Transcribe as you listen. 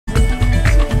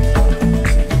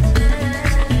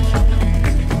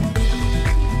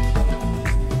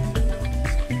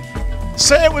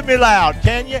Say it with me loud,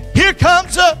 can you? Here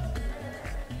comes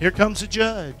a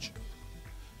judge.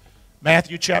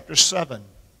 Matthew chapter 7.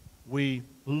 We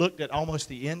looked at almost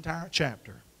the entire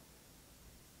chapter.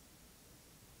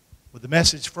 But the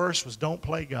message first was don't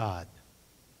play God.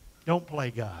 Don't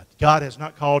play God. God has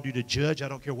not called you to judge. I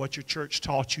don't care what your church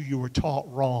taught you. You were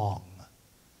taught wrong.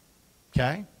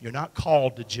 Okay? You're not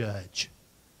called to judge.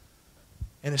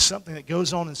 And it's something that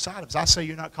goes on inside of us. I say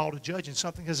you're not called to judge, and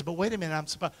something says, but wait a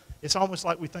minute, it's almost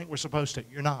like we think we're supposed to.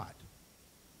 You're not.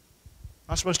 I'm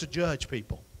not supposed to judge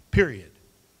people, period.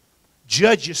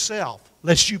 Judge yourself,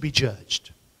 lest you be judged.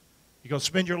 You're going to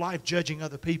spend your life judging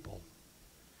other people.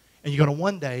 And you're going to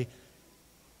one day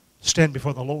stand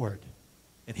before the Lord,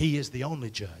 and He is the only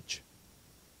judge.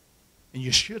 And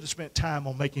you should have spent time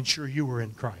on making sure you were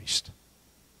in Christ.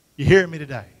 You hearing me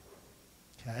today?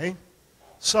 Okay?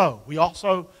 So,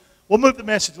 we'll move the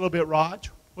message a little bit, Raj.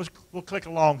 We'll click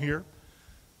along here.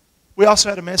 We also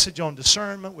had a message on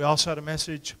discernment. We also had a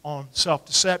message on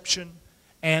self-deception.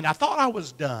 And I thought I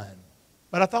was done.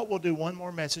 But I thought we'll do one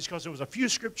more message because there was a few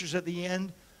scriptures at the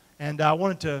end. And I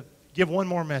wanted to give one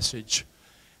more message.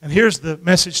 And here's the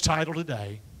message title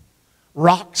today.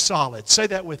 Rock solid. Say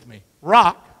that with me.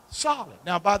 Rock solid.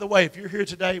 Now, by the way, if you're here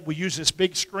today, we use this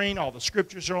big screen. All the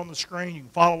scriptures are on the screen. You can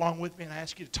follow along with me, and I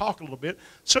ask you to talk a little bit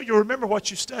so you'll remember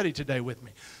what you studied today with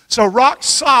me. So, rock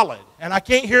solid. And I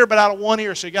can't hear but out of one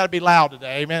ear, so you got to be loud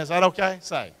today. Amen. Is that okay?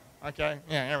 Say. Okay.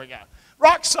 Yeah, there we go.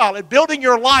 Rock solid. Building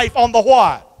your life on the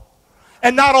what?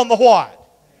 And not on the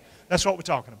what? That's what we're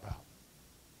talking about.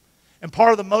 And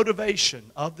part of the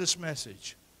motivation of this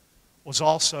message was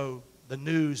also the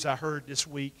news I heard this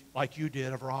week, like you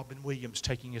did, of Robin Williams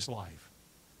taking his life.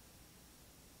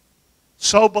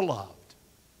 So beloved.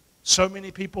 So many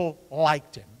people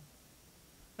liked him.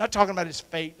 Not talking about his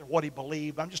faith or what he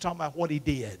believed. I'm just talking about what he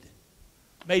did.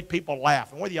 Made people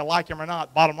laugh. And whether you like him or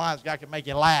not, bottom line is God can make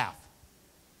you laugh.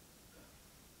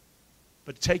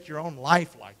 But to take your own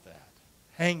life like that,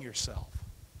 hang yourself.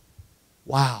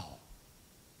 Wow.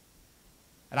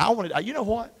 And you know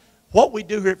what? What we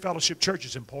do here at Fellowship Church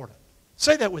is important.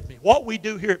 Say that with me. What we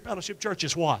do here at Fellowship Church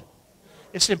is what?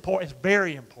 It's important. It's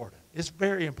very important. It's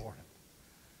very important.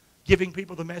 Giving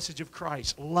people the message of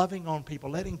Christ. Loving on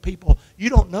people. Letting people. You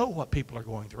don't know what people are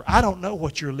going through. I don't know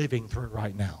what you're living through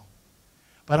right now.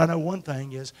 But I know one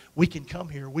thing is we can come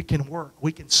here. We can work.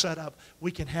 We can set up. We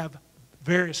can have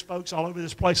various folks all over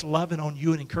this place loving on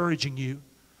you and encouraging you.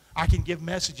 I can give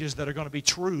messages that are going to be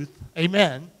truth.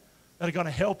 Amen. That are going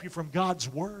to help you from God's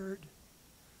Word.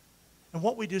 And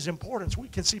what we do is important. So we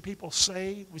can see people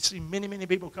saved. We see many, many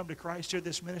people come to Christ here at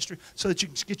this ministry so that you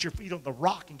can get your feet on the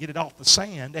rock and get it off the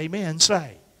sand. Amen.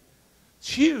 Say. It's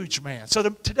huge, man. So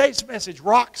today's message,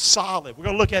 rock solid. We're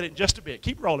going to look at it in just a bit.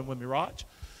 Keep rolling with me, Raj.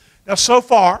 Now, so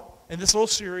far in this little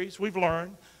series, we've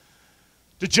learned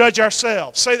to judge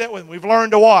ourselves. Say that with me. We've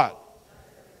learned to what?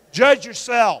 Judge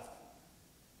yourself.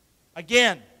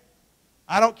 Again,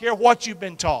 I don't care what you've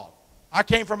been taught. I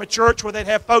came from a church where they'd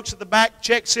have folks at the back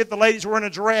check, see if the ladies were in a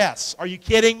dress. Are you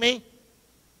kidding me?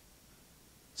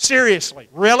 Seriously,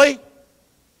 really?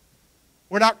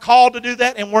 We're not called to do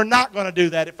that, and we're not going to do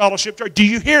that at Fellowship Church. Do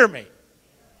you hear me?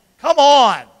 Come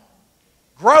on.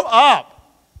 Grow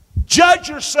up. Judge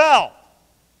yourself.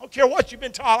 I don't care what you've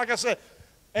been taught, like I said.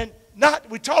 And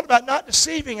we talked about not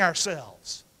deceiving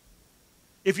ourselves.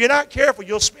 If you're not careful,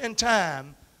 you'll spend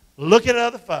time looking at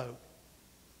other folk.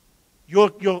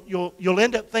 You'll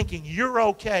end up thinking you're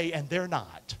okay and they're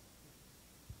not.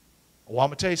 Well, I'm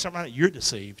going to tell you something right now. You're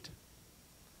deceived.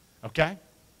 Okay?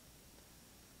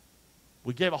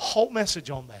 We gave a whole message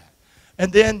on that.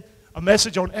 And then a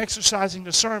message on exercising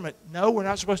discernment. No, we're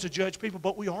not supposed to judge people,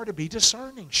 but we are to be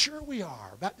discerning. Sure we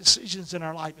are about decisions in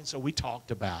our life. And so we talked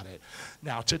about it.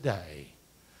 Now today,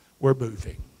 we're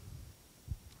moving.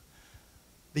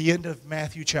 The end of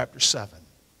Matthew chapter 7.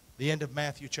 The end of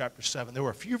Matthew chapter 7. There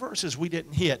were a few verses we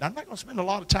didn't hit. And I'm not going to spend a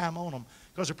lot of time on them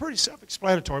because they're pretty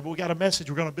self-explanatory, but we got a message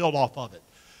we're going to build off of it.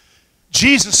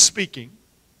 Jesus speaking.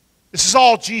 This is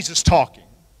all Jesus talking.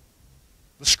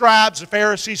 The scribes, the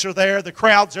Pharisees are there. The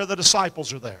crowds there. The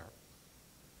disciples are there.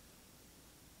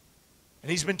 And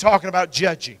he's been talking about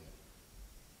judging.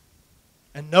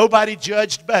 And nobody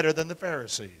judged better than the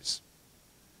Pharisees.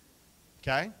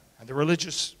 Okay? And the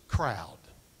religious crowd.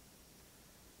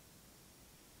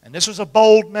 And this was a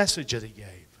bold message that he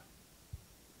gave.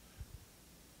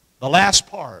 The last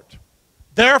part.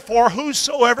 Therefore,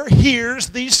 whosoever hears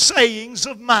these sayings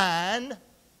of mine.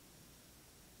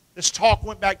 This talk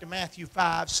went back to Matthew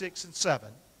 5, 6, and 7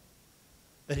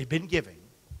 that he'd been giving.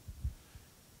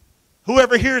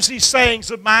 Whoever hears these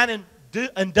sayings of mine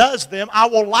and does them, I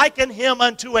will liken him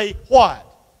unto a what?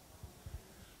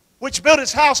 which built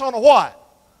his house on a what?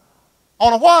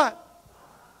 On a what?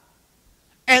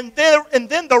 And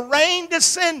then the rain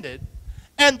descended,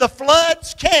 and the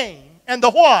floods came, and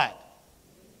the what?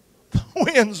 The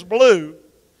winds blew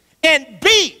and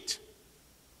beat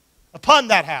upon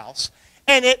that house,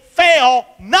 and it fell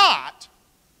not,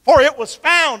 for it was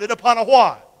founded upon a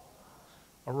what?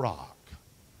 A rock.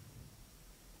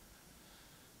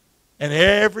 And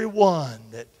everyone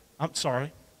that, I'm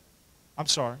sorry.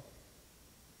 And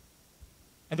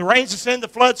the rains descended,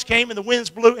 the floods came, and the winds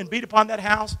blew and beat upon that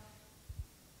house,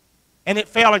 and it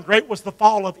fell, and great was the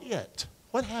fall of it.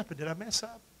 What happened? Did I mess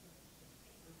up?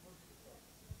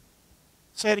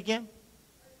 Say it again.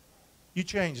 You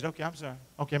changed. Okay, I'm sorry.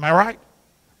 Okay, am I right?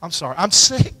 I'm sorry. I'm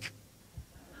sick.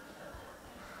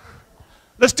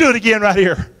 Let's do it again right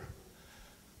here.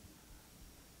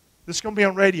 This is going to be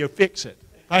on radio. Fix it.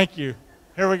 Thank you.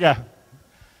 Here we go.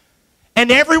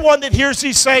 And everyone that hears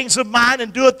these sayings of mine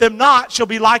and doeth them not shall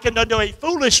be likened unto a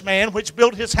foolish man which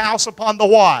built his house upon the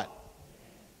what?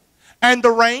 And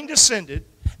the rain descended,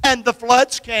 and the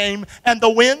floods came, and the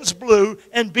winds blew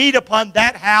and beat upon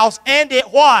that house, and it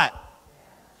what?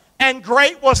 And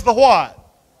great was the what?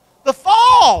 The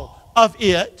fall of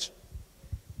it.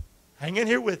 Hang in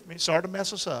here with me. Sorry to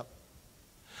mess us up.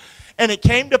 And it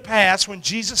came to pass when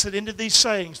Jesus had ended these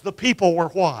sayings, the people were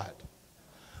what?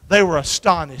 They were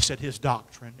astonished at his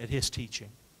doctrine, at his teaching.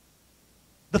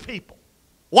 The people.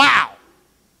 Wow!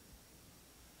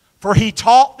 For he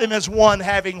taught them as one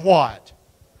having what?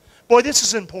 Boy, this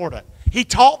is important. He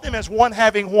taught them as one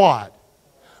having what?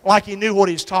 Like he knew what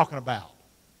he was talking about.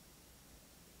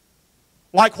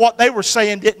 Like what they were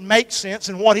saying didn't make sense,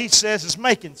 and what he says is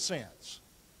making sense.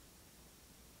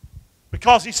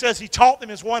 Because he says he taught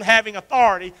them as one having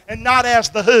authority and not as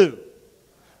the who.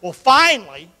 Well,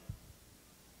 finally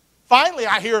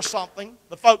I hear something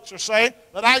the folks are saying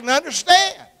that I can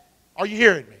understand. Are you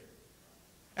hearing me?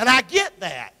 And I get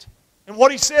that. And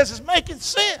what he says is making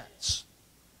sense.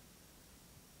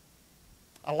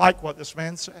 I like what this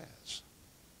man says.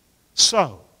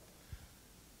 So,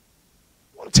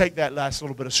 I want to take that last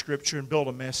little bit of Scripture and build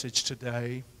a message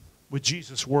today with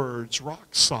Jesus' words, rock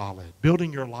solid,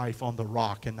 building your life on the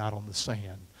rock and not on the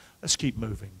sand. Let's keep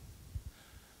moving.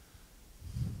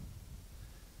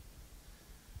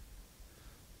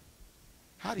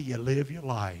 How do you live your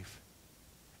life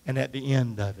and at the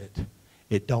end of it,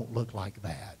 it don't look like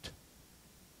that?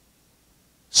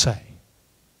 Say,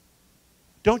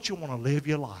 don't you want to live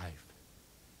your life?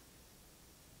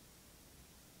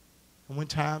 And when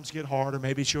times get harder,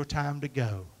 maybe it's your time to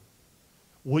go.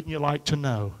 Wouldn't you like to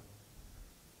know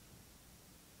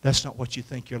that's not what you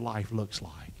think your life looks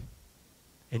like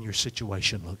and your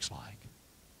situation looks like?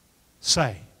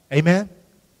 Say, amen?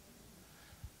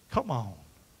 Come on.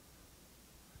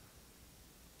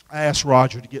 I asked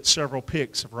Roger to get several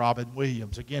pics of Robin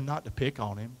Williams. Again, not to pick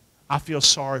on him. I feel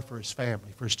sorry for his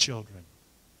family, for his children.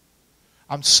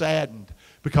 I'm saddened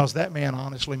because that man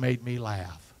honestly made me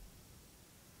laugh.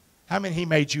 How many he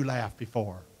made you laugh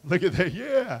before? Look at that.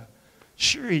 Yeah,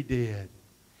 sure he did.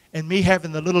 And me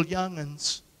having the little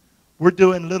young'uns, we're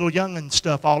doing little young'un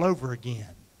stuff all over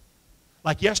again.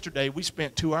 Like yesterday, we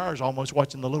spent 2 hours almost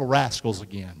watching the Little Rascals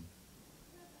again.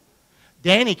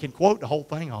 Danny can quote the whole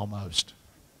thing almost.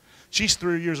 She's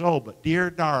 3 years old, but dear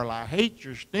darling, I hate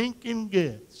your stinking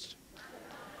guts.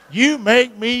 You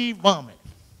make me vomit.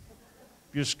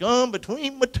 Your scum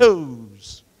between my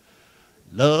toes.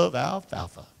 Love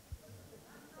alfalfa.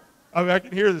 I mean, I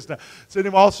can hear this now. So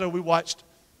then also we watched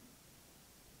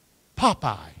Popeye.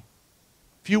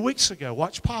 A few weeks ago,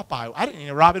 watched Popeye. I didn't even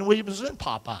know Robin Williams was in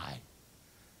Popeye.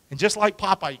 And just like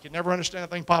Popeye, you could never understand a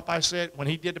thing Popeye said. When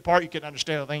he did the part, you couldn't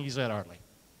understand a thing he said hardly.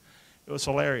 It was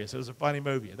hilarious. It was a funny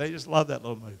movie. They just loved that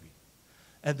little movie.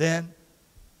 And then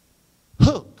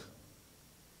Hook.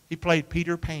 He played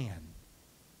Peter Pan.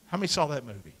 How many saw that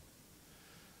movie? It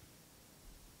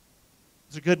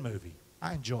was a good movie.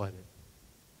 I enjoyed it.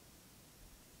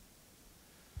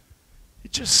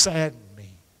 It just saddened me.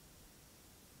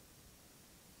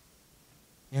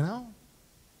 You know?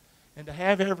 And to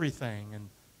have everything, and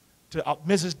to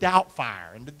Mrs.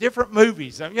 Doubtfire, and the different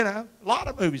movies, you know, a lot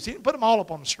of movies. He didn't put them all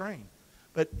up on the screen.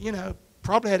 But, you know,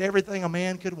 probably had everything a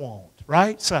man could want,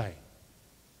 right? Say.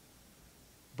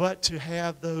 But to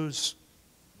have those,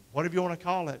 whatever you want to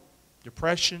call it,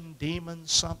 depression,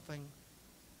 demons, something.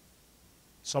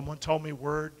 Someone told me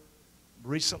word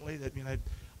recently that, you know,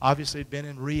 obviously had been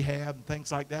in rehab and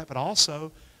things like that, but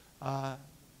also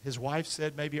his wife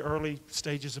said maybe early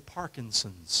stages of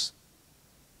Parkinson's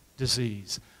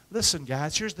disease. Listen,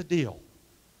 guys, here's the deal.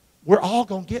 We're all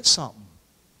going to get something.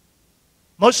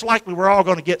 Most likely we're all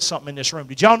going to get something in this room.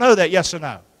 Did y'all know that, yes or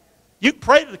no? You can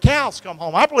pray till the cows come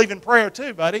home. I believe in prayer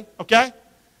too, buddy, okay?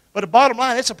 But the bottom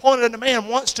line, it's appointed unto man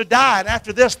once to die, and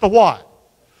after this, the what?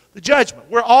 The judgment.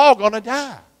 We're all going to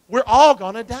die. We're all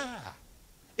going to die.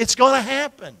 It's going to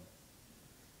happen.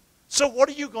 So what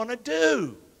are you going to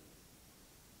do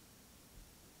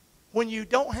when you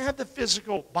don't have the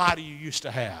physical body you used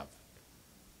to have?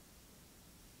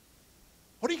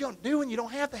 What are you going to do when you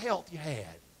don't have the health you had?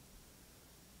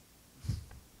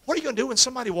 What are you going to do when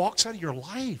somebody walks out of your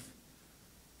life?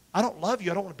 I don't love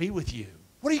you. I don't want to be with you.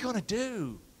 What are you going to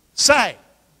do? Say.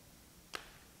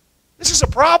 This is a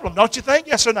problem, don't you think?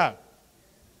 Yes or no?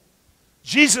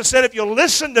 Jesus said, if you'll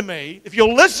listen to me,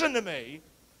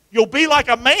 you'll be like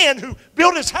a man who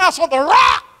built his house on the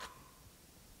rock.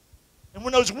 And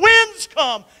when those winds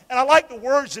come, and I like the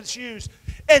words that's used,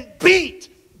 and beat.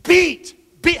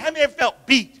 How many of you felt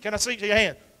beat? Can I see your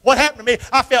hand? What happened to me?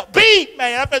 I felt beat,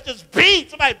 man. I felt just beat.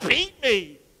 Somebody beat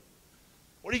me.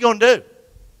 What are you going to do?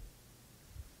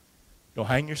 Go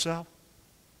hang yourself?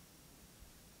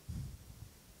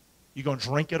 You going to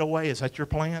drink it away? Is that your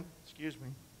plan? Excuse me.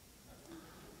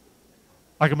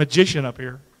 Like a magician up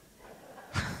here.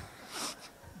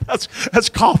 That's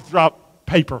cough drop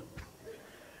paper.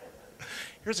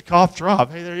 Here's a cough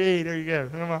drop. Hey, there you go.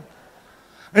 Come on.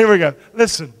 Here we go.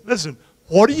 Listen.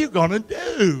 What are you going to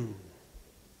do?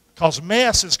 Because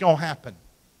mess is going to happen.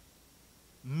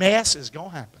 Mess is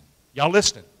going to happen. Y'all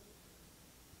listening?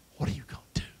 What are you going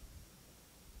to do?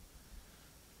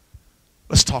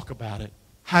 Let's talk about it.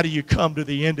 How do you come to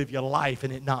the end of your life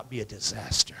and it not be a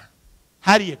disaster?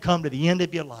 How do you come to the end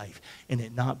of your life and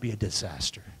it not be a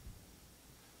disaster?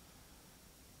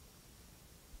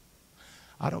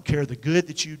 I don't care the good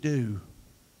that you do,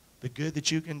 the good that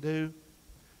you can do,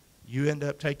 you end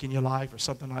up taking your life or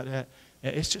something like that.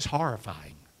 It's just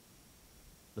horrifying.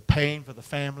 The pain for the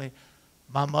family.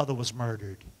 My mother was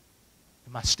murdered.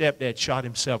 And my stepdad shot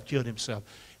himself, killed himself.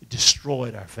 It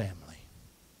destroyed our family.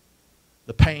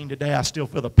 The pain today, I still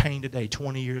feel the pain today,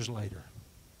 20 years later.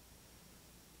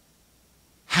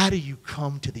 How do you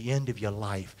come to the end of your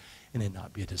life and it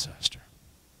not be a disaster?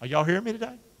 Are y'all hearing me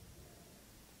today?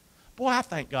 Boy, I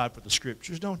thank God for the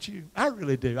Scriptures, don't you? I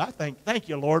really do. Thank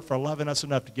you, Lord, for loving us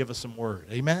enough to give us some word.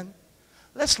 Amen?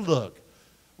 Let's look.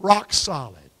 Rock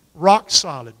solid. Rock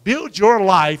solid. Build your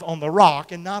life on the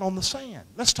rock and not on the sand.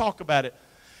 Let's talk about it.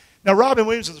 Now, Robin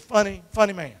Williams is a funny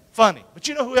man. Funny. But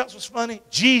you know who else was funny?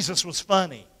 Jesus was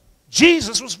funny.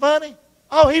 Jesus was funny.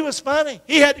 Oh, he was funny.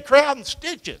 He had the crowd in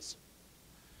stitches.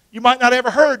 You might not have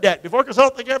ever heard that before because I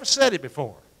don't think I ever said it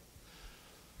before.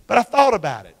 But I thought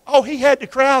about it. Oh, he had the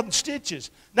crowd in stitches.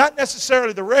 Not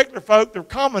necessarily the regular folk, the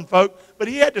common folk, but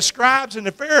he had the scribes and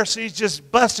the Pharisees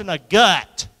just busting a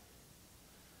gut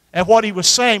at what he was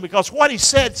saying because what he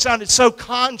said sounded so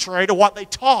contrary to what they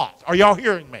taught. Are y'all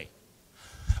hearing me?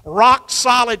 Rock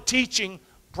solid teaching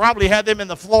probably had them in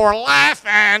the floor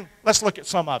laughing. Let's look at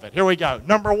some of it. Here we go.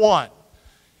 Number one,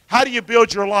 how do you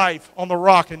build your life on the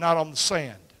rock and not on the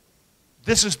sand?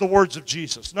 This is the words of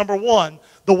Jesus. Number one,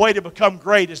 the way to become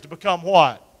great is to become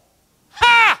what?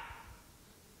 Ha!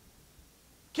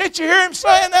 Can't you hear him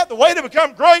saying that? The way to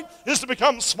become great is to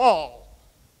become small.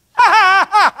 Ha ha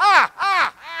ha ha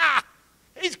ha ha!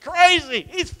 He's crazy.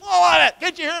 He's full of it.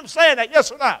 Can't you hear him saying that?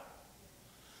 Yes or no?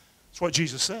 That's what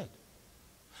Jesus said.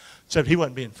 Except he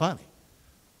wasn't being funny.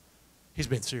 He's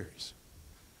being serious.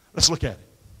 Let's look at it.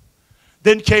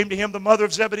 Then came to him the mother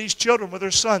of Zebedee's children with her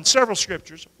son. Several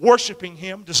scriptures. Worshiping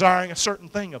him, desiring a certain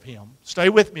thing of him. Stay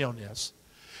with me on this.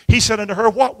 He said unto her,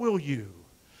 what will you?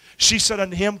 She said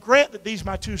unto him, grant that these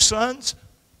my two sons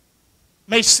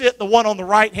may sit, the one on the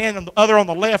right hand and the other on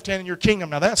the left hand in your kingdom.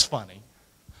 Now that's funny.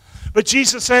 But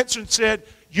Jesus answered and said,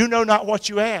 you know not what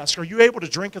you ask. Are you able to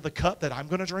drink of the cup that I'm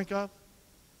going to drink of?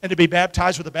 And to be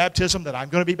baptized with the baptism that I'm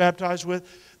going to be baptized with?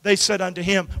 They said unto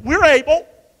him, we're able.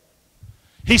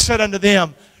 He said unto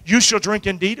them, you shall drink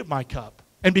indeed of my cup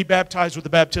and be baptized with the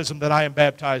baptism that I am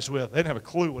baptized with. They didn't have a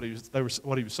clue what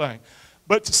he was saying.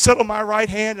 But to sit on my right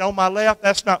hand and on my left,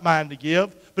 that's not mine to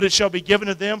give, but it shall be given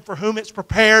to them for whom it's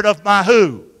prepared of my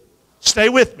who? Stay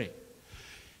with me.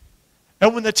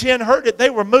 And when the 10 heard it,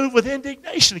 they were moved with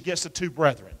indignation against the two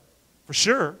brethren, for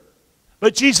sure.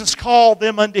 But Jesus called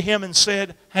them unto him and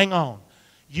said, hang on.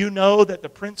 You know that the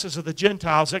princes of the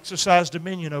Gentiles exercise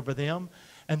dominion over them,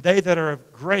 and they that are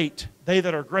great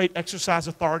exercise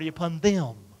authority upon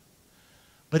them.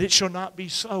 But it shall not be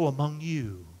so among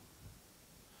you.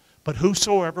 But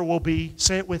whosoever will be,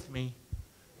 say it with me,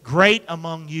 great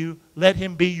among you, let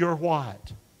him be your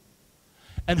what?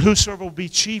 And whosoever will be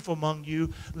chief among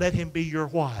you, let him be your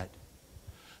what?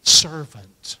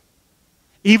 Servant.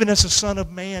 Even as the Son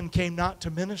of Man came not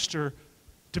to minister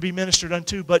to be ministered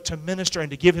unto, but to minister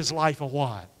and to give his life a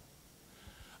what?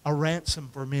 A ransom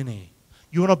for many.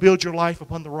 You want to build your life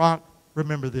upon the rock?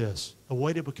 Remember this. The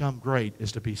way to become great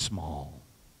is to be small.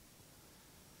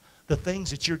 The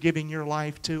things that you're giving your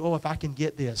life to, oh, if I can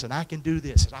get this, and I can do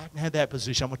this, and I can have that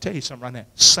position. I'm going to tell you something right now.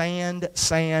 Sand,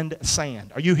 sand,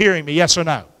 sand. Are you hearing me? Yes or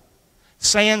no?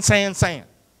 Sand, sand, sand.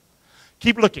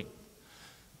 Keep looking.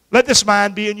 Let this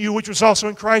mind be in you, which was also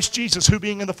in Christ Jesus, who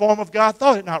being in the form of God,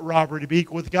 thought it not robbery to be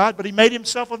equal with God, but he made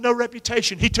himself of no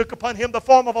reputation. He took upon him the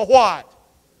form of a what?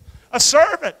 A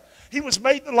servant. He was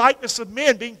made in the likeness of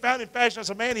men, being found in fashion as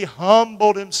a man. He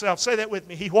humbled himself. Say that with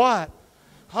me. He what?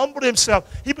 Humbled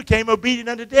himself. He became obedient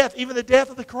unto death, even the death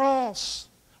of the cross.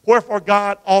 Wherefore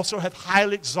God also hath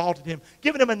highly exalted him,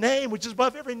 given him a name which is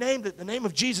above every name, that the name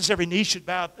of Jesus every knee should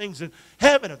bow, of things in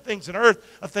heaven, of things in earth,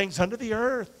 of things under the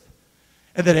earth.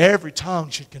 And that every tongue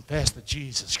should confess that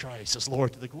Jesus Christ is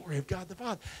Lord, to the glory of God the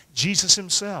Father. Jesus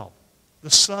himself, the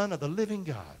Son of the living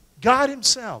God, God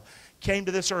himself, came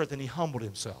to this earth and he humbled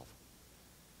himself.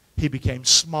 He became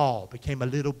small, became a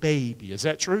little baby. Is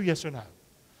that true? Yes or no?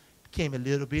 Became a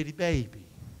little bitty baby.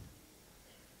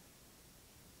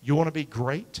 You want to be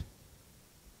great?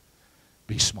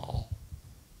 Be small.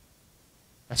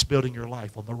 That's building your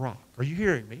life on the rock. Are you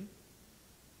hearing me?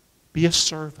 Be a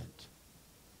servant.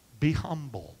 Be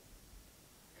humble.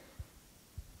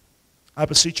 I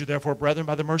beseech you, therefore, brethren,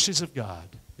 by the mercies of God,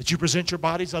 that you present your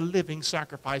bodies a living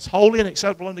sacrifice, holy and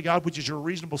acceptable unto God, which is your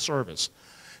reasonable service.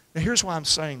 Now, here's why I'm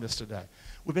saying this today.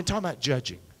 We've been talking about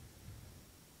judging.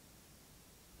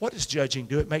 What does judging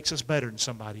do? It makes us better than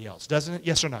somebody else, doesn't it?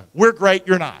 Yes or no? We're great,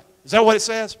 you're not. Is that what it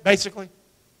says, basically?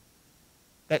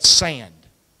 That's sand.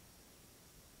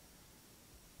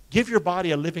 Give your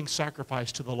body a living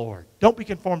sacrifice to the Lord. Don't be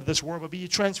conformed to this world, but be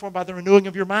transformed by the renewing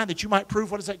of your mind, that you might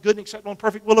prove what is that good and acceptable and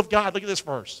perfect will of God. Look at this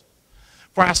verse.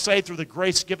 For I say, through the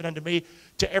grace given unto me,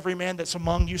 to every man that's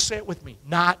among you, say it with me,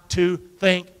 not to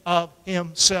think of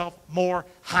himself more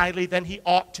highly than he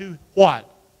ought to, what?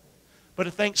 But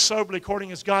to think soberly,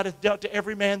 according as God hath dealt to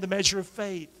every man the measure of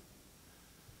faith.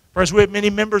 For as we have many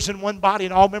members in one body,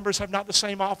 and all members have not the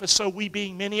same office, so we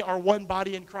being many are one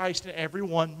body in Christ, and every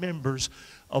one members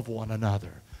of one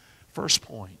another. First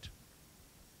point.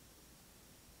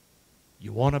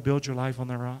 You want to build your life on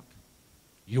the rock?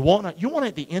 You want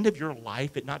at the end of your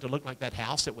life it not to look like that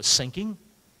house that was sinking?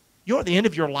 You want at the end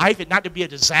of your life it not to be a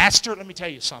disaster? Let me tell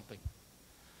you something.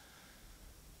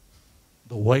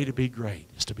 The way to be great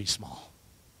is to be small.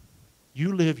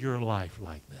 You live your life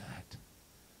like that,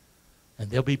 and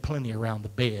there'll be plenty around the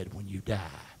bed when you die.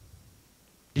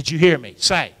 Did you hear me?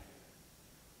 Say.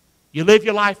 You live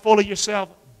your life full of yourself.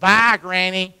 Bye,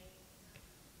 Granny.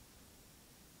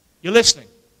 You listening?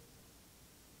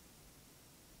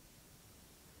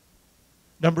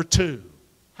 Number two,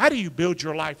 how do you build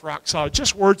your life rock solid?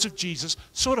 Just words of Jesus,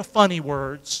 sort of funny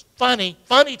words. Funny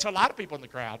to a lot of people in the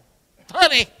crowd.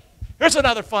 Funny. Here's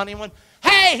another funny one.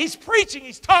 Hey, he's preaching,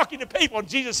 he's talking to people, and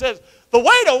Jesus says, the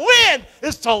way to win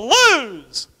is to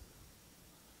lose.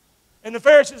 And the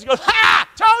Pharisees go, ha,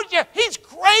 told you, he's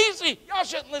crazy. Y'all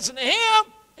shouldn't listen to him.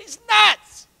 He's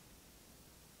nuts.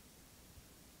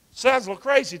 Sounds a little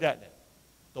crazy, doesn't it?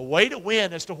 The way to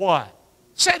win is to what?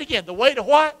 Say it again. The way to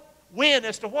what? Win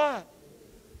is to what?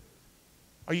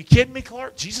 Are you kidding me,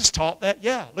 Clark? Jesus taught that?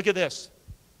 Yeah, look at this.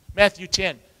 Matthew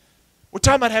 10. We're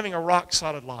talking about having a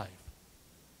rock-solid life.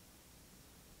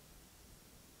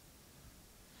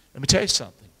 Let me tell you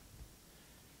something.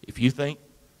 If you think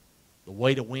the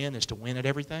way to win is to win at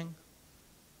everything,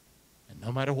 and no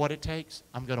matter what it takes,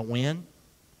 I'm going to win,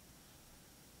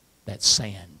 that's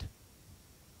sand.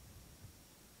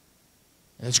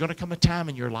 And there's going to come a time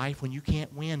in your life when you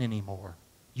can't win anymore.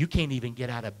 You can't even get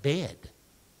out of bed.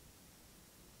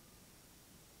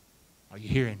 Are you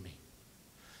hearing me?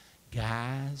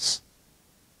 Guys,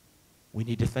 we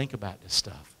need to think about this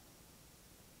stuff.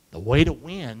 The way to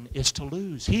win is to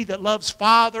lose. He that loves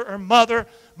father or mother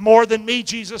more than me,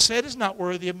 Jesus said, is not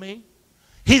worthy of me.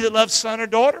 He that loves son or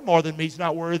daughter more than me is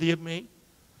not worthy of me.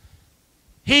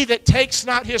 He that takes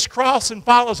not his cross and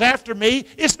follows after me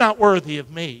is not worthy of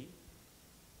me.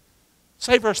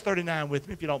 Say verse 39 with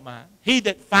me if you don't mind. He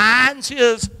that finds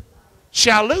his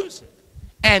shall lose it.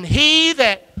 And he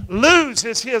that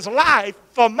loses his life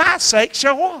for my sake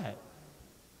shall what?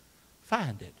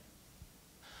 Find it.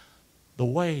 The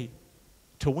way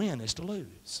to win is to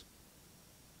lose.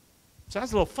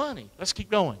 Sounds a little funny. Let's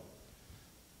keep going.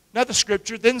 Another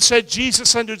scripture. Then said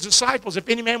Jesus unto his disciples, if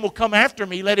any man will come after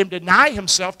me, let him deny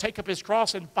himself, take up his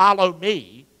cross, and follow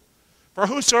me. For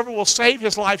whosoever will save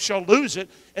his life shall lose it,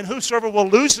 and whosoever will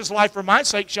lose his life for my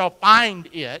sake shall find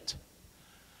it.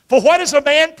 For what is a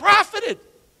man profited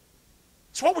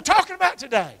That's what we're talking about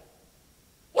today.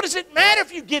 What does it matter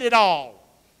if you get it all?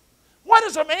 What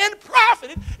does a man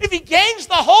profit if he gains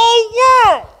the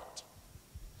whole world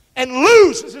and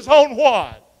loses his own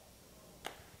what?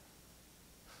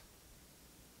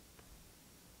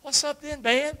 What's up then,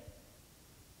 man?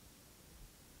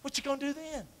 What you going to do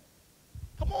then?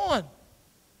 Come on.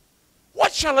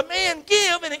 What shall a man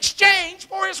give in exchange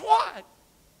for his what?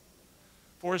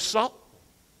 For his soul.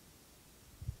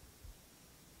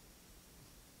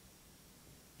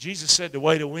 Jesus said the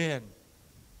way to win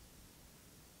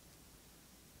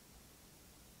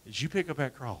is you pick up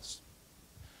that cross.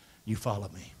 You follow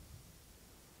me.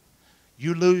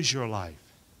 You lose your life.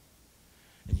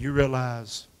 And you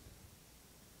realize,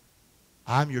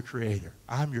 I'm your creator.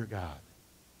 I'm your God.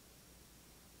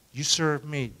 You serve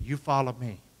me. You follow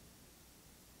me.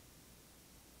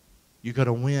 You're going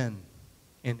to win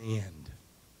in the end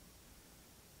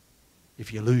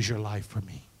if you lose your life for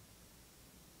me.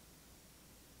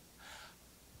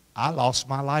 I lost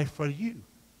my life for you,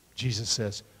 Jesus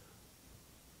says.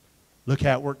 Look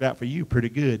how it worked out for you pretty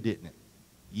good, didn't it?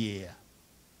 Yeah.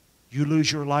 You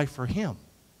lose your life for him,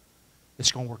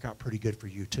 it's going to work out pretty good for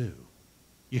you too.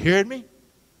 You hearing me?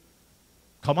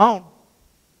 Come on.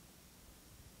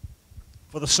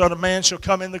 For the Son of Man shall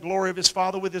come in the glory of his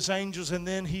Father with his angels, and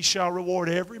then he shall reward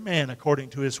every man according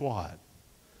to his what?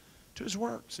 To his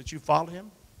works. That you follow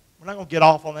him. We're not going to get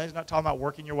off on that. He's not talking about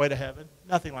working your way to heaven.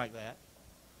 Nothing like that.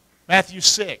 Matthew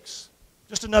 6.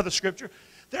 Just another scripture.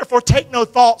 Therefore take no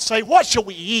thought, say, what shall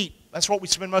we eat? That's what we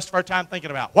spend most of our time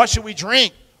thinking about. What should we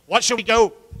drink? What should we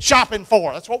go shopping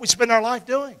for? That's what we spend our life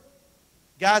doing.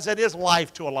 Guys, that is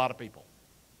life to a lot of people.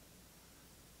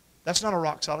 That's not a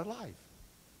rock-solid life.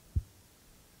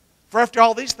 For after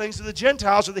all these things do the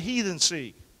Gentiles or the heathen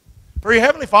seek. For your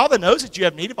heavenly Father knows that you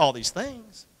have need of all these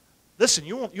things. Listen,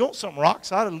 you want something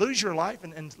rock-solid, lose your life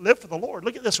and live for the Lord.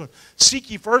 Look at this one.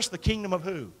 Seek ye first the kingdom of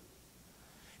who?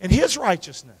 And his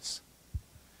righteousness.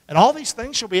 And all these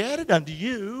things shall be added unto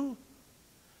you.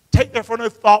 Take therefore no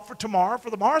thought for tomorrow, for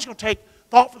tomorrow's going to take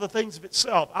thought for the things of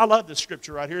itself. I love this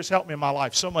scripture right here. It's helped me in my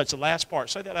life so much. The last part.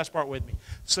 Say that last part with me.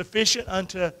 Sufficient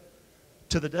unto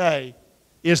the day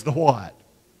is the what?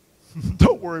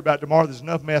 Don't worry about tomorrow. There's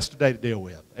enough mess today to deal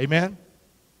with. Amen?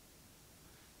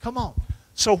 Come on.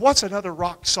 So what's another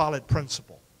rock-solid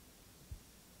principle?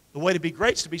 The way to be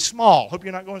great is to be small. Hope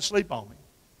you're not going to sleep on me.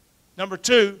 Number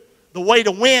 2, the way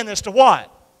to win is to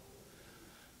what?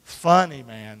 Funny,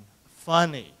 man.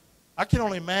 Funny. I can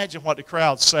only imagine what the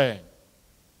crowd's saying.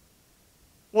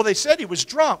 Well, they said he was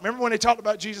drunk. Remember when they talked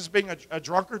about Jesus being a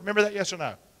drunkard? Remember that, yes or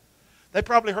no? They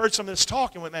probably heard some of this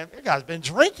talk and went, man, that guy's been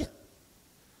drinking.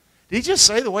 Did he just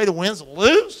say the way to win is to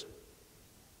lose?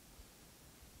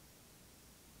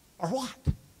 Or what?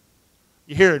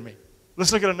 You hearing me?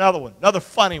 Let's look at another one. Another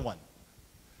funny one.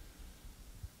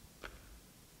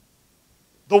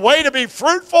 The way to be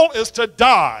fruitful is to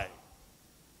die.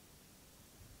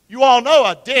 You all know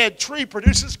a dead tree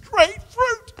produces great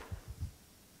fruit.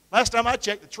 Last time I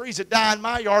checked, the trees that die in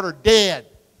my yard are dead.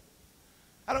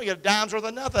 I don't get a dime's worth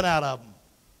of nothing out of them.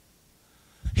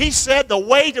 He said the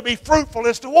way to be fruitful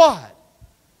is to what?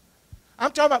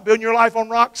 I'm talking about building your life on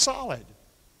rock solid.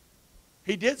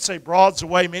 He did say broad's the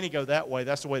way, many go that way.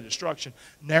 That's the way to destruction.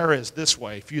 Narrow is this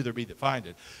way, few there be that find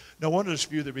it. No wonder there's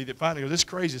few there be that find it. This is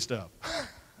crazy stuff.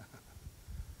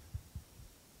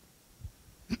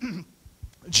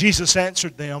 Jesus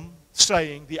answered them,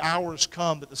 saying, the hour is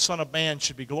come that the Son of Man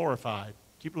should be glorified.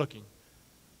 Keep looking.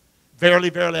 Verily,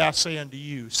 verily, I say unto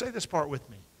you, say this part with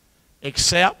me,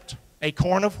 except a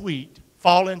corn of wheat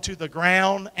fall into the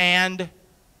ground and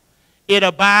it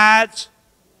abides,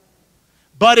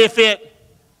 but if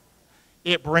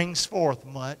it brings forth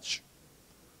much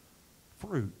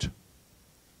fruit.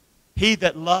 He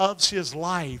that loves his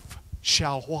life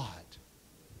shall what?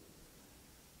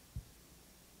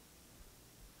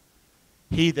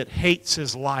 He that hates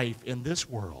his life in this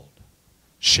world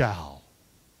shall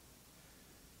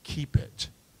keep it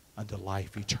unto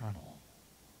life eternal.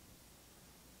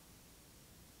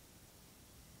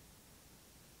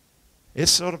 It's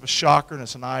sort of a shocker and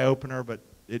it's an eye-opener, but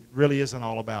it really isn't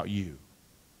all about you.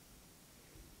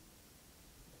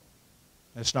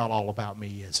 It's not all about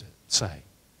me, is it? Say.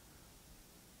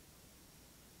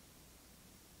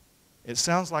 It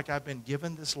sounds like I've been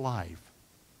given this life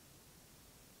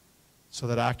so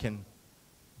that I can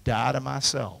die to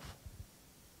myself,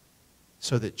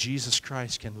 so that Jesus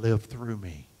Christ can live through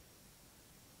me.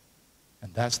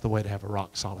 And that's the way to have a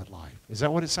rock-solid life. Is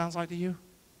that what it sounds like to you?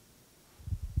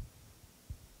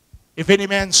 If any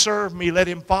man serve me, let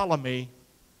him follow me.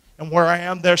 And where I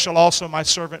am, there shall also my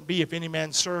servant be. If any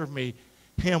man serve me,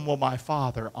 him will my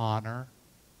Father honor.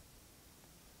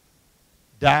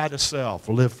 Die to self.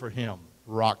 Live for Him.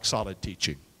 Rock solid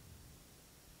teaching.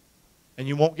 And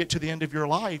you won't get to the end of your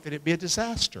life and it'd be a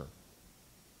disaster.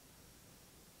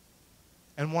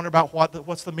 And wonder about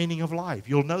what's the meaning of life.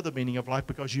 You'll know the meaning of life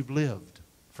because you've lived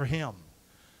for Him.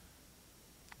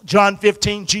 John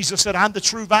 15, Jesus said, I'm the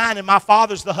true vine and my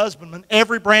Father's the husbandman.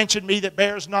 Every branch in me that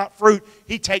bears not fruit,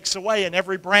 He takes away. And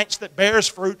every branch that bears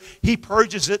fruit, He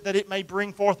purges it that it may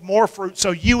bring forth more fruit.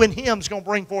 So you and Him's going to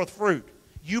bring forth fruit.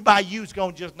 You by you's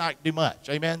going to just not do much.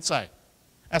 Amen? Say.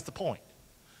 That's the point.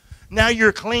 Now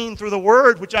you're clean through the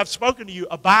word which I've spoken to you.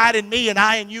 Abide in me and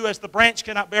I in you, as the branch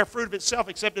cannot bear fruit of itself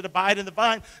except it abide in the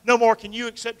vine. No more can you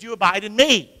except you abide in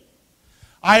me.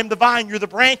 I am the vine, you're the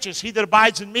branches. He that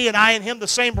abides in me and I in him, the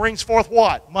same brings forth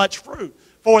what? Much fruit.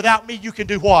 For without me you can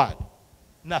do what?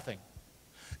 Nothing.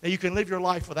 Now you can live your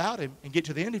life without Him and get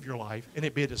to the end of your life and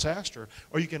it be a disaster.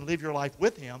 Or you can live your life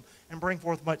with Him and bring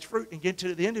forth much fruit and get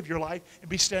to the end of your life and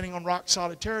be standing on rock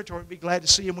solid territory and be glad to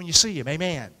see Him when you see Him.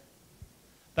 Amen.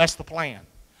 That's the plan.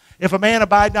 If a man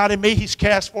abide not in me, he's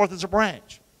cast forth as a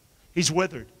branch. He's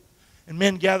withered. And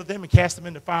men gather them and cast them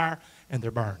into fire and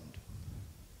they're burned.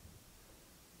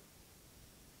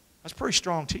 That's pretty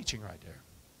strong teaching right there.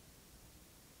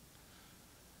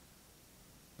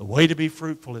 The way to be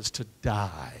fruitful is to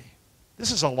die.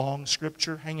 This is a long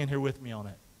scripture. Hang in here with me on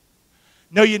it.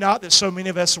 Know ye not that so many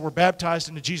of us that were baptized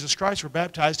into Jesus Christ were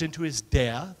baptized into His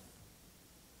death?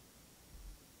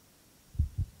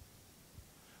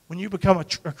 When you become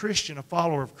a Christian, a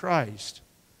follower of Christ,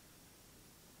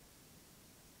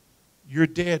 you're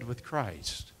dead with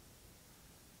Christ.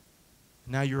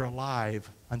 Now you're alive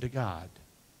unto God.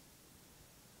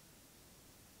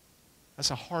 That's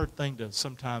a hard thing to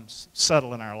sometimes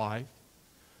settle in our life.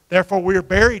 Therefore, we are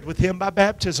buried with Him by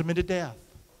baptism into death.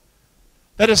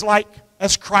 That is like,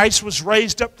 as Christ was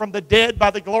raised up from the dead by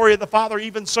the glory of the Father,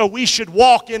 even so we should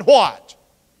walk in what?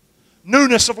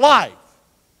 Newness of life.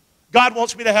 God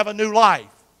wants me to have a new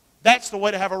life. That's the way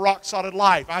to have a rock-solid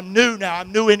life. I'm new now.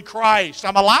 I'm new in Christ.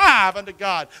 I'm alive unto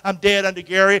God. I'm dead unto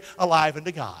Gary, alive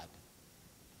unto God.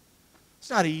 It's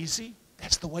not easy.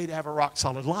 That's the way to have a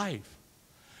rock-solid life.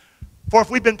 For if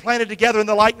we've been planted together in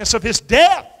the likeness of His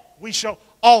death, we shall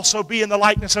also be in the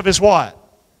likeness of His what?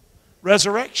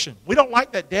 Resurrection. We don't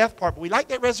like that death part, but we like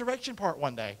that resurrection part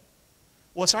one day.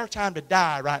 Well, it's our time to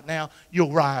die right now.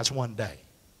 You'll rise one day.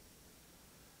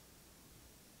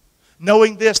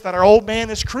 Knowing this, that our old man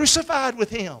is crucified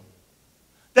with Him,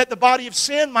 that the body of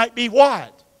sin might be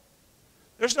what?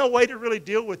 There's no way to really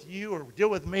deal with you or deal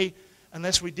with me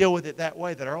unless we deal with it that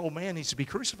way, that our old man needs to be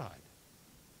crucified.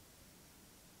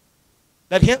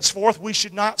 That henceforth we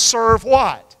should not serve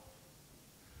what?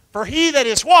 For he that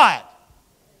is what?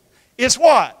 Is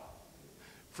what?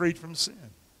 Freed from sin.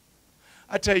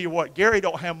 I tell you what, Gary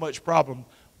don't have much problem.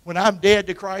 When I'm dead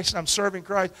to Christ and I'm serving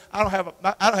Christ, I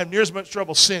don't have near as much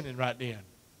trouble sinning right then.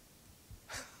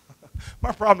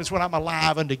 My problem is when I'm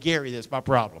alive unto Gary, that's my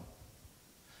problem.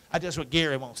 I do what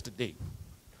Gary wants to do.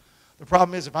 The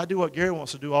problem is if I do what Gary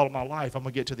wants to do all of my life, I'm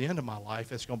going to get to the end of my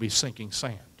life, it's going to be sinking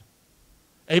sand.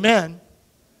 Amen.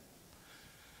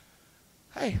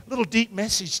 Hey, a little deep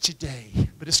message today,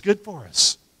 but it's good for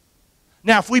us.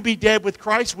 Now, if we be dead with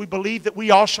Christ, we believe that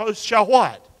we also shall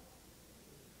what?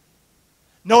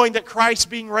 Knowing that Christ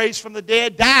being raised from the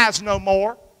dead dies no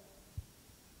more.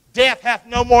 Death hath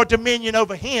no more dominion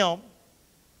over Him.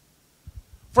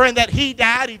 For in that He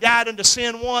died unto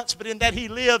sin once, but in that He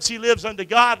lives unto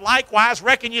God. Likewise,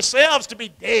 reckon yourselves to be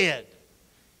dead.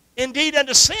 Indeed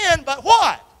unto sin, but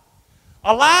what?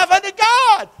 Alive unto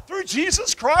God through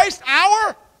Jesus Christ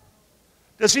our.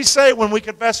 Does He say when we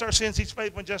confess our sins, He's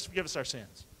faithful and just to forgive us our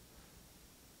sins?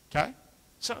 Okay?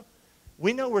 So,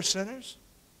 we know we're sinners.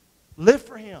 Live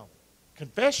for Him.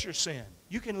 Confess your sin.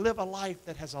 You can live a life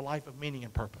that has a life of meaning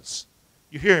and purpose.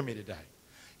 You're hearing me today.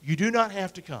 You do not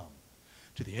have to come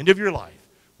to the end of your life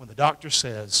when the doctor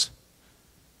says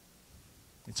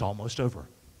it's almost over.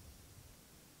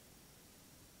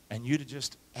 And you to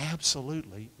just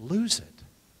absolutely lose it.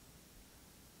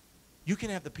 You can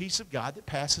have the peace of God that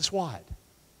passes what?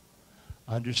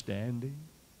 Understanding.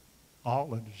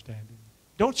 All understanding.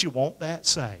 Don't you want that?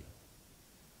 Say.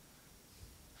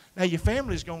 Now your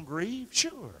family's going to grieve?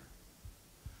 Sure.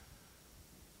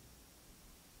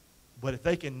 But if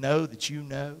they can know that you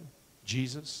know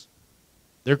Jesus,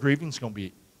 their grieving's going to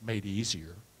be made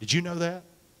easier. Did you know that?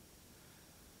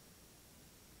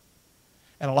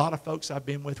 And a lot of folks I've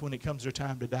been with when it comes their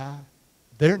time to die,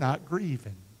 they're not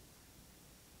grieving.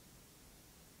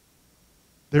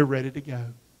 They're ready to go.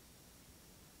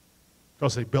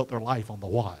 Because they built their life on the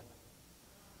what?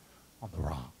 On the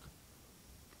rock.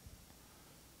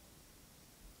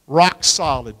 Rock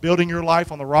solid. Building your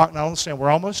life on the rock, not on the sand. We're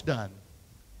almost done.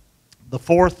 The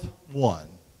fourth one.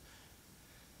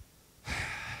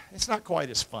 It's not quite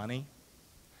as funny,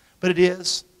 but it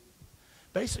is.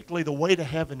 Basically, the way to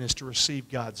heaven is to receive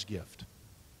God's gift.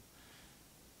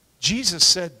 Jesus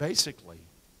said basically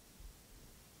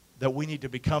that we need to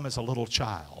become as a little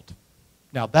child.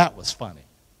 Now, that was funny.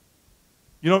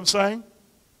 You know what I'm saying?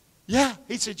 Yeah,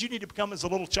 he said you need to become as a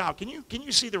little child. Can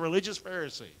you see the religious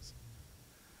Pharisees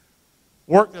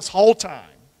work this whole time?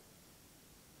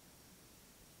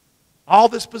 All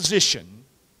this position.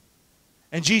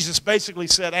 And Jesus basically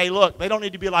said, hey, look, they don't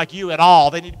need to be like you at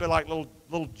all. They need to be like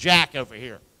little Jack over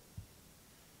here.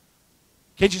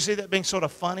 Can't you see that being sort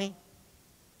of funny?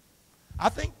 I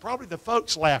think probably the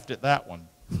folks laughed at that one.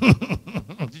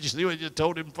 Did you see what he just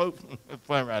told him, folks? That's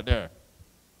funny right there.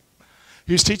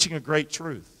 He was teaching a great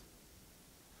truth.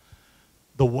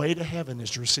 The way to heaven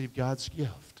is to receive God's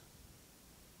gift.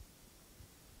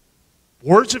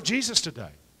 Words of Jesus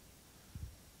today.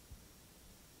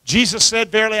 Jesus said,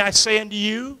 verily I say unto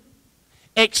you,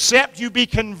 except you be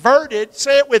converted,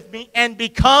 say it with me, and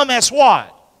become as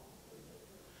what?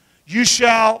 You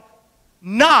shall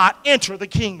not enter the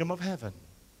kingdom of heaven.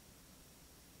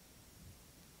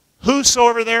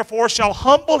 Whosoever therefore shall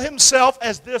humble himself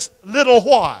as this little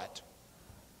what?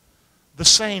 The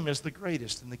same is the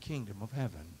greatest in the kingdom of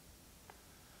heaven.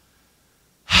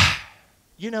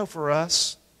 You know, for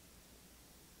us,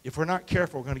 if we're not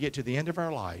careful, we're going to get to the end of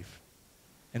our life,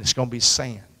 and it's going to be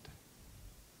sand.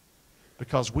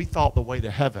 Because we thought the way to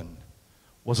heaven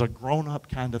was a grown-up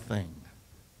kind of thing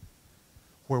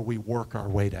where we work our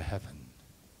way to heaven.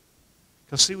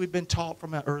 Because, see, we've been taught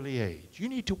from an early age, you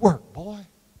need to work, boy.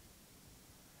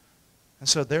 And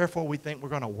so, therefore, we think we're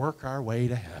going to work our way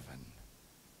to heaven.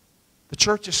 The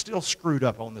church is still screwed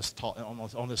up on this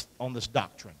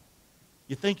doctrine.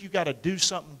 You think you've got to do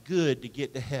something good to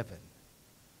get to heaven.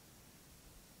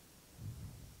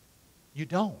 You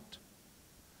don't.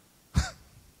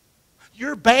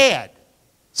 You're bad.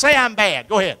 Say I'm bad.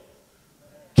 Go ahead.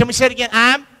 Can we say it again?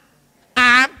 I'm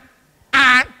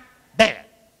bad.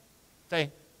 See?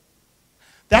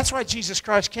 That's why Jesus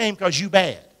Christ came, because you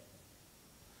bad.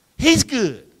 He's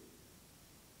good.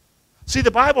 See,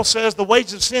 the Bible says the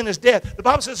wages of sin is death. The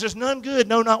Bible says there's none good,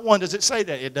 no, not one. Does it say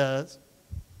that? It does.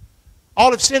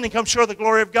 All have sinned and come short of the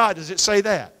glory of God. Does it say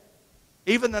that?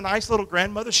 Even the nice little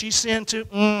grandmother, she sinned too.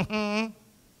 Mm-hmm.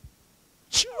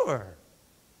 Sure.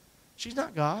 She's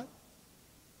not God.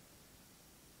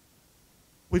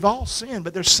 We've all sinned,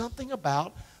 but there's something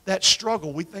about that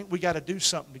struggle. We think we got to do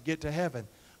something to get to heaven.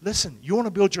 Listen, you want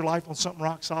to build your life on something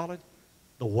rock solid?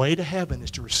 The way to heaven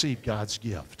is to receive God's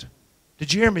gift.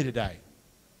 Did you hear me today?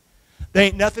 There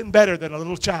ain't nothing better than a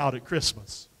little child at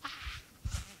Christmas.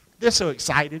 They're so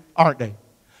excited, aren't they?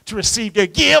 To receive their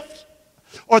gift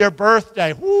or their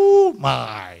birthday. Woo,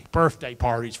 my birthday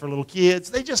parties for little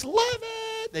kids. They just love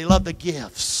it. They love the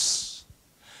gifts.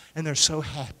 And they're so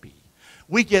happy.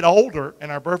 We get older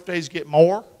and our birthdays get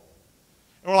more.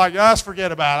 And we're like, just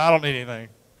forget about it. I don't need anything.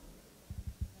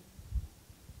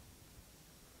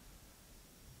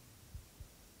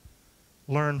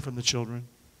 Learn from the children.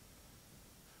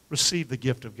 Receive the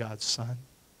gift of God's Son.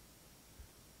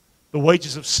 The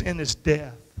wages of sin is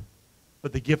death,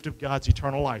 but the gift of God's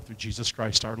eternal life through Jesus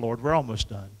Christ our Lord. We're almost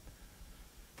done.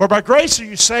 For by grace are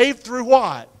you saved through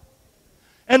what?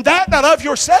 And that not of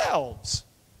yourselves.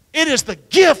 It is the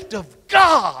gift of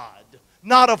God,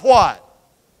 not of what?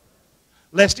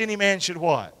 Lest any man should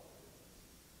what?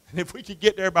 And if we could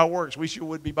get there by works, we sure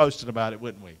would be boasting about it,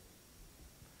 wouldn't we?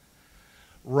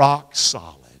 Rock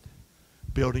solid.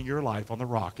 Building your life on the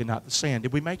rock and not the sand.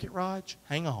 Did we make it, Raj?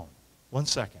 Hang on. 1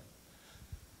 second.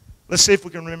 Let's see if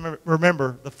we can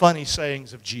remember the funny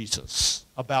sayings of Jesus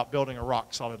about building a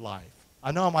rock solid life.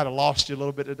 I know I might have lost you a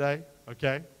little bit today,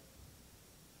 okay?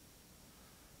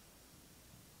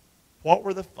 What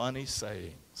were the funny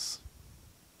sayings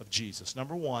of Jesus?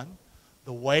 Number one,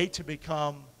 the way to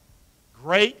become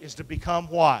great is to become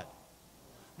what?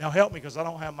 Now help me because I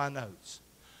don't have my notes.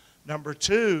 Number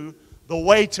two, the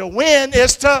way to win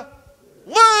is to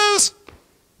lose.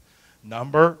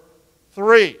 Number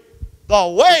three, the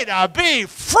way to be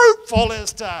fruitful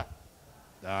is to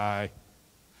die.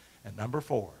 And number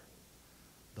four,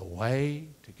 the way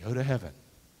to go to heaven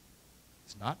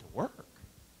is not to work,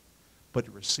 but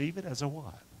to receive it as a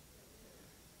what?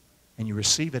 And you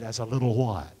receive it as a little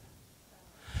what?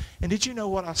 And did you know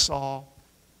what I saw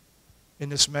in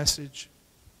this message?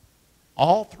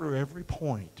 All through every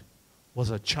point was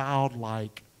a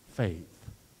childlike faith.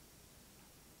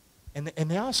 And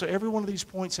also, every one of these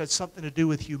points had something to do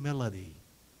with humility.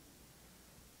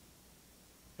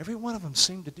 every one of them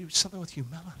seemed to do something with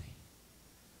humility.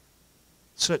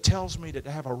 So it tells me that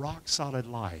to have a rock-solid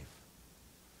life,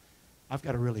 I've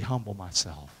got to really humble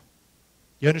myself.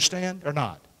 You understand or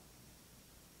not?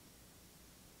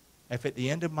 If at the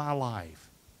end of my life,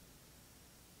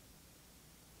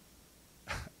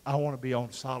 I want to be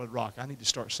on solid rock, I need to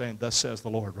start saying, thus says the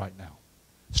Lord right now.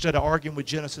 Instead of arguing with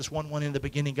Genesis 1:1, in the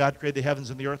beginning God created the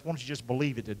heavens and the earth, why don't you just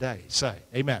believe it today? Say,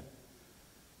 amen.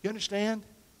 You understand?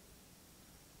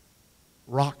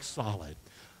 Rock solid.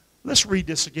 Let's read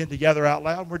this again together out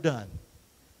loud and we're done.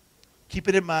 Keep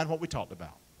it in mind what we talked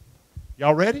about.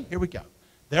 Y'all ready? Here we go.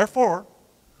 Therefore,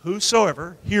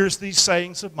 whosoever hears these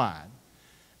sayings of mine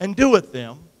and doeth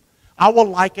them, I will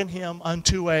liken him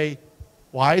unto a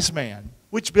wise man,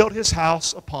 which built his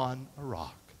house upon a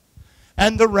rock.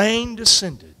 And the rain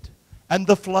descended, and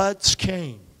the floods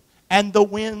came, and the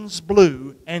winds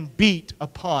blew and beat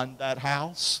upon that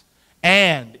house,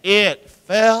 and it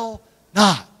fell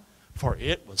not, for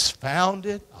it was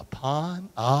founded upon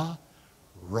a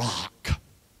rock.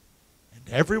 And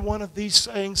every one of these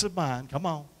sayings of mine, come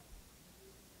on,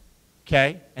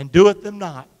 okay, and doeth them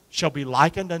not, shall be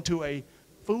likened unto a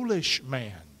foolish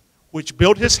man, which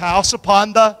built his house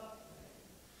upon the,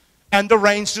 and the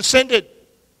rains descended,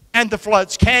 and the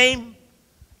floods came,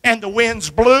 and the winds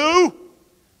blew,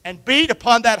 and beat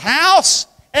upon that house,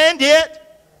 and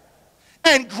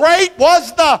great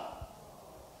was the.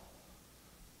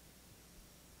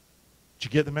 Did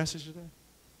you get the message today?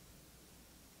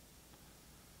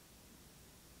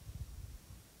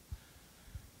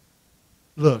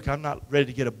 Look, I'm not ready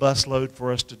to get a busload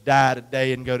for us to die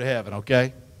today and go to heaven,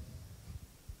 okay?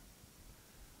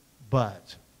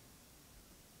 But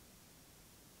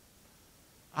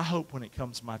I hope when it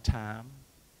comes my time,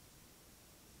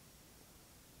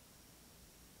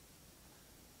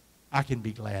 I can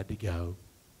be glad to go.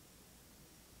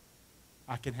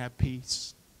 I can have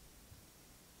peace.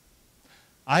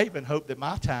 I even hope that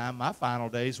my time, my final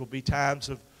days, will be times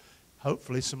of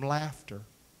hopefully some laughter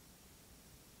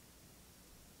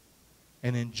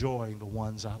and enjoying the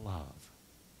ones I love.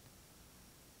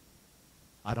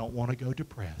 I don't want to go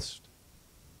depressed.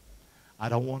 I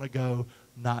don't want to go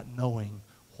not knowing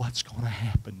what's going to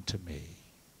happen to me.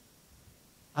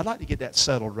 I'd like to get that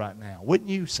settled right now. Wouldn't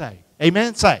you say?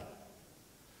 Amen? Say.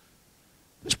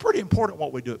 It's pretty important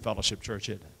what we do at Fellowship Church,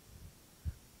 isn't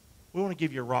it? We want to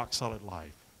give you a rock-solid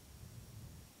life.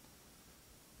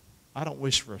 I don't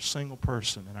wish for a single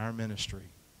person in our ministry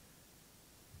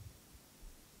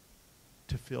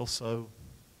to feel so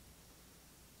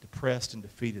depressed and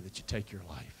defeated that you take your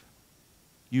life.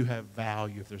 You have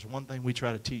value. If there's one thing we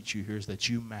try to teach you here is that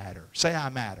you matter. Say, I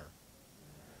matter.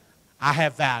 I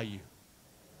have value.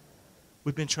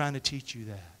 We've been trying to teach you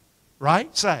that.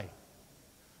 Right? Say.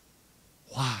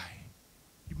 Why?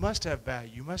 You must have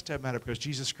value. You must have matter because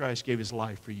Jesus Christ gave his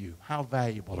life for you. How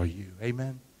valuable are you?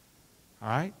 Amen? All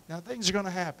right? Now, things are going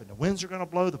to happen. The winds are going to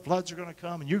blow. The floods are going to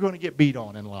come. And you're going to get beat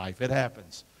on in life. It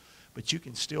happens. But you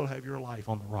can still have your life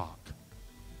on the rock.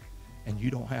 And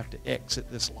you don't have to exit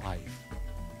this life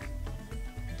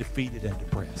defeated and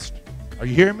depressed. Are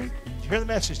you hearing me? Did you hear the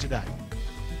message today?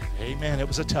 Amen. It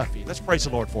was a toughie. Let's praise the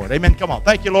Lord for it. Amen. Come on.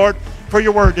 Thank you, Lord, for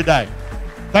your word today.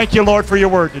 Thank you, Lord, for your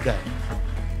word today.